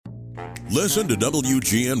Listen to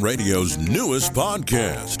WGN Radio's newest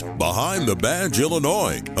podcast, Behind the Badge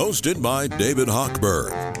Illinois, hosted by David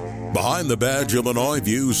Hochberg. Behind the Badge Illinois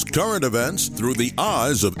views current events through the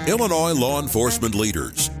eyes of Illinois law enforcement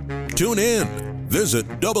leaders. Tune in. Visit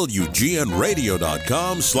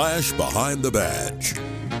WGNRadio.com/Behind the Badge.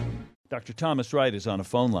 Dr. Thomas Wright is on a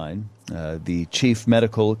phone line, the chief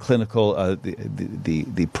medical clinical,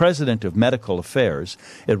 the president of medical affairs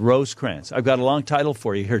at Rosecrans. I've got a long title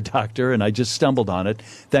for you here, doctor, and I just stumbled on it.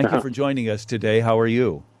 Thank you for joining us today. How are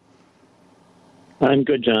you? I'm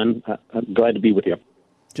good, John. I'm glad to be with you.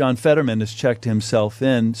 John Fetterman has checked himself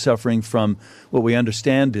in, suffering from what we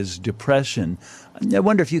understand is depression. I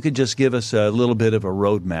wonder if you could just give us a little bit of a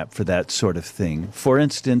roadmap for that sort of thing. For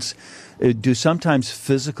instance, do sometimes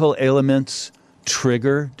physical ailments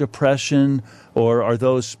trigger depression, or are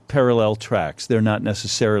those parallel tracks? They're not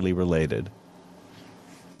necessarily related.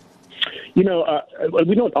 We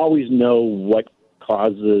don't always know what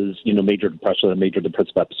causes, major depression, a major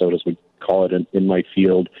depressive episode, as we call it in my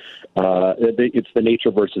field. It's the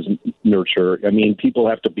nature versus nurture. I mean, people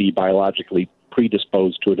have to be biologically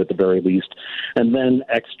predisposed to it at the very least. And then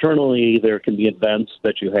externally, there can be events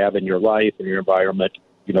that you have in your life, in your environment,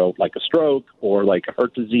 like a stroke or like a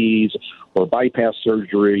heart disease or bypass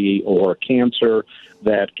surgery or cancer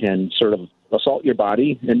that can sort of assault your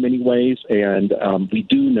body in many ways. And we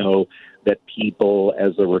do know that people,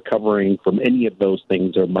 as they're recovering from any of those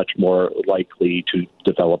things, are much more likely to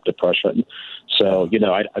develop depression. So,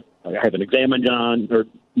 I haven't examined John or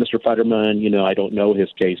Mr. Fetterman. I don't know his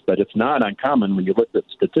case, but it's not uncommon when you look at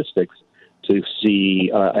statistics to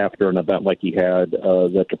see after an event like he had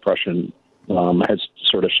that depression has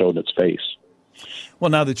sort of shown its face. Well,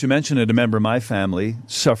 now that you mention it, a member of my family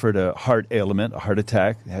suffered a heart ailment, a heart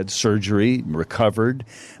attack, had surgery, recovered,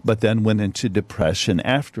 but then went into depression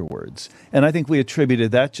afterwards. And I think we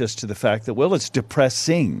attributed that just to the fact that, well, it's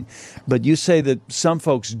depressing. But you say that some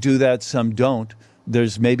folks do that, some don't.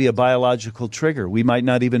 There's maybe a biological trigger we might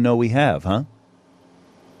not even know we have, huh?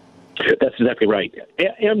 That's exactly right.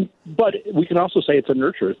 But we can also say it's a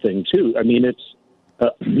nurture thing, too. I mean, it's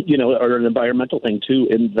or an environmental thing, too,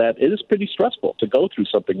 in that it is pretty stressful to go through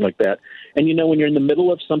something like that. And, when you're in the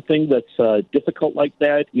middle of something that's difficult like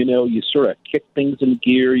that, you sort of kick things in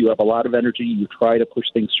gear. You have a lot of energy. You try to push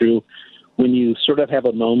things through. When you sort of have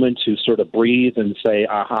a moment to sort of breathe and say,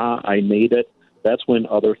 aha, I made it, that's when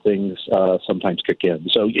other things sometimes kick in.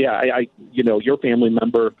 So, yeah, your family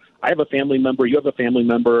member, I have a family member, you have a family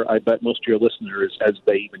member. I bet most of your listeners, as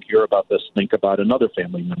they even hear about this, think about another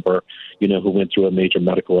family member, who went through a major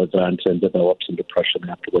medical event and developed some depression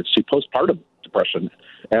afterwards. See, postpartum depression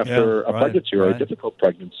after a pregnancy or a difficult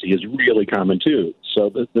pregnancy is really common, too. So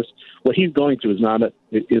this what he's going through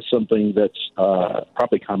is something that's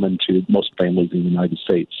probably common to most families in the United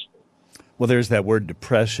States. Well, there's that word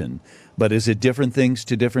depression, but is it different things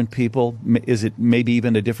to different people? Is it maybe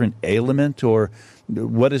even a different ailment, or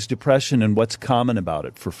what is depression and what's common about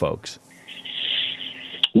it for folks?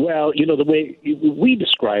 Well, the way we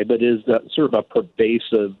describe it is sort of a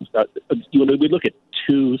pervasive, we look at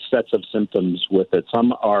two sets of symptoms with it.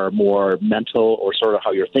 Some are more mental or sort of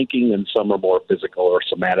how you're thinking, and some are more physical or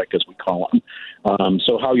somatic, as we call them.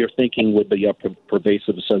 So how you're thinking would be a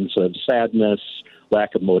pervasive sense of sadness,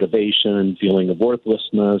 lack of motivation, feeling of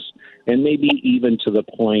worthlessness, and maybe even to the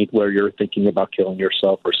point where you're thinking about killing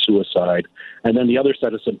yourself or suicide. And then the other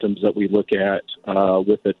set of symptoms that we look at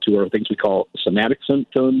with it, too, are things we call somatic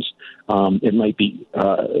symptoms. It might be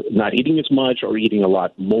not eating as much or eating a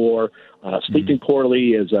lot more. Sleeping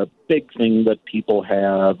poorly is a big thing that people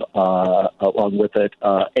have along with it.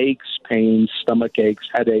 Aches, pains, stomach aches,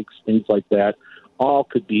 headaches, things like that. All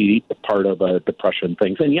could be a part of a depression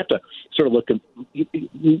thing. And you have to sort of look at,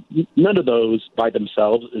 none of those by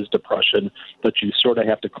themselves is depression, but you sort of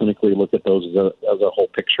have to clinically look at those as a whole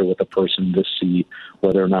picture with a person to see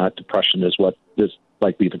whether or not depression is what is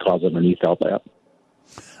likely the cause underneath all that.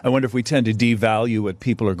 I wonder if we tend to devalue what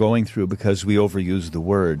people are going through because we overuse the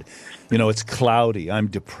word. It's cloudy. I'm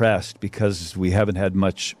depressed because we haven't had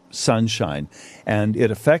much sunshine. And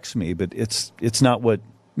it affects me, but it's not what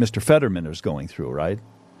Mr. Fetterman is going through, right?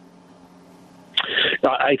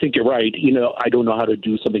 I think you're right. I don't know how to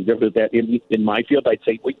do something different with that. In my field, I'd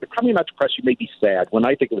say, well, you're probably not depressed. You may be sad. When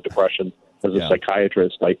I think of depression as a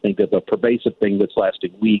psychiatrist, I think of a pervasive thing that's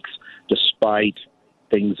lasting weeks, despite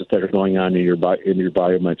things that are going on in your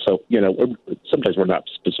environment. So, sometimes we're not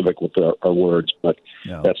specific with our words, but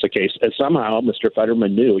that's the case. And somehow Mr.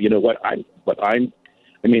 Fetterman knew, I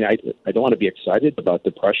don't want to be excited about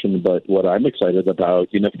depression, but what I'm excited about,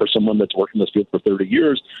 for someone that's worked in this field for 30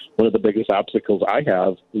 years, one of the biggest obstacles I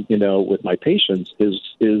have, with my patients is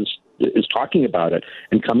talking about it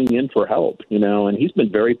and coming in for help, and he's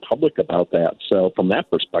been very public about that. So from that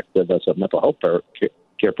perspective, as a mental health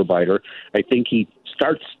care provider, I think he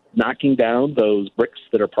starts knocking down those bricks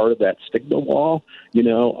that are part of that stigma wall,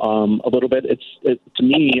 a little bit. To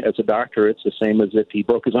me, as a doctor, it's the same as if he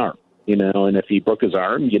broke his arm, and if he broke his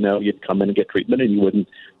arm, you'd come in and get treatment and you wouldn't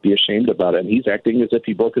be ashamed about it. And he's acting as if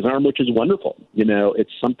he broke his arm, which is wonderful.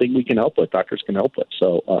 It's something we can help with, doctors can help with.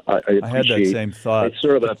 So I had that same thought. I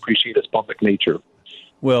sort of appreciate his public nature.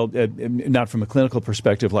 Well, not from a clinical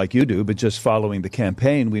perspective like you do, but just following the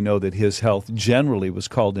campaign, we know that his health generally was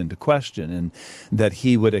called into question, and that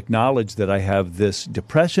he would acknowledge that I have this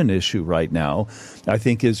depression issue right now, I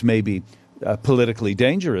think is maybe politically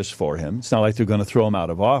dangerous for him. It's not like they're going to throw him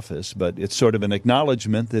out of office, but it's sort of an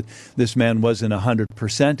acknowledgement that this man wasn't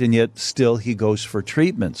 100%, and yet still he goes for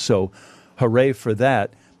treatment. So hooray for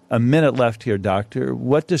that. A minute left here, Doctor.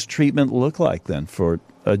 What does treatment look like then for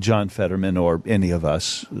John Fetterman or any of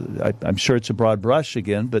us? I'm sure it's a broad brush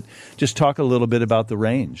again, but just talk a little bit about the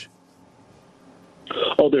range.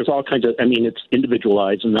 Oh, there's all kinds of, it's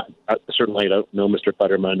individualized, and certainly I don't know Mr.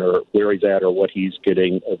 Fetterman or where he's at or what he's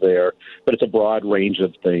getting there, but it's a broad range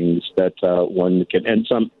of things that one can, and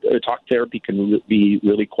some talk therapy can be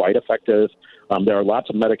really quite effective. There are lots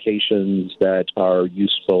of medications that are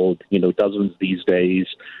useful, dozens these days.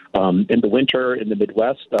 In the winter in the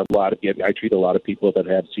Midwest, I treat a lot of people that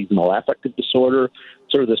have seasonal affective disorder,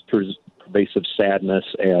 sort of this pervasive sadness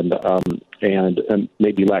and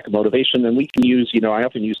maybe lack of motivation. And we can use, I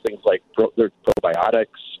often use things like probiotics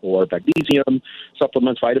or magnesium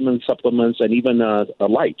supplements, vitamin supplements, and even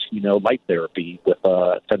light therapy with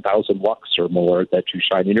 10,000 lux or more that you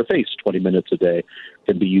shine in your face 20 minutes a day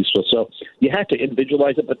can be useful. So you have to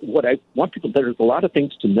individualize it. But what I want people, there's a lot of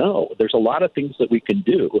things to know. There's a lot of things that we can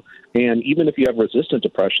do. And even if you have resistant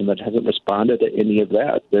depression that hasn't responded to any of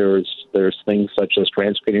that, there's things such as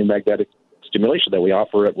transcranial magnetic stimulation that we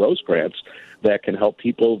offer at Rosecrance that can help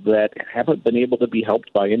people that haven't been able to be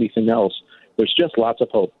helped by anything else. There's just lots of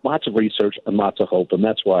hope, lots of research, and lots of hope. And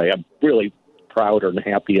that's why I'm really proud and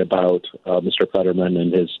happy about Mr. Fetterman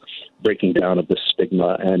and his breaking down of this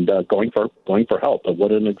stigma and going for help. And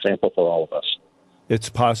what an example for all of us. It's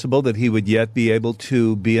possible that he would yet be able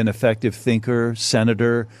to be an effective thinker,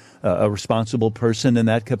 senator, a responsible person in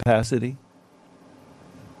that capacity?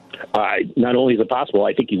 Not only is it possible,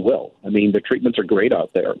 I think he will. The treatments are great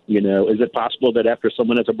out there. Is it possible that after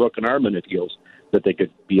someone has a broken arm and it heals, that they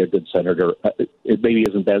could be a good senator? It maybe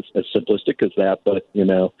isn't as simplistic as that, but,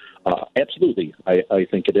 absolutely, I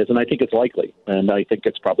think it is. And I think it's likely. And I think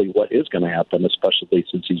it's probably what is going to happen, especially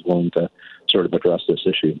since he's willing to sort of address this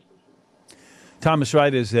issue. Thomas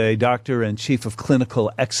Wright is a doctor and chief of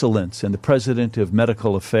clinical excellence and the president of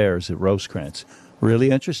medical affairs at Rosecrance. Really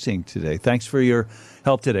interesting today. Thanks for your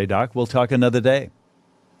help today, Doc. We'll talk another day.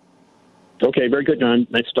 Okay, very good, John.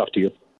 Nice to talk to you.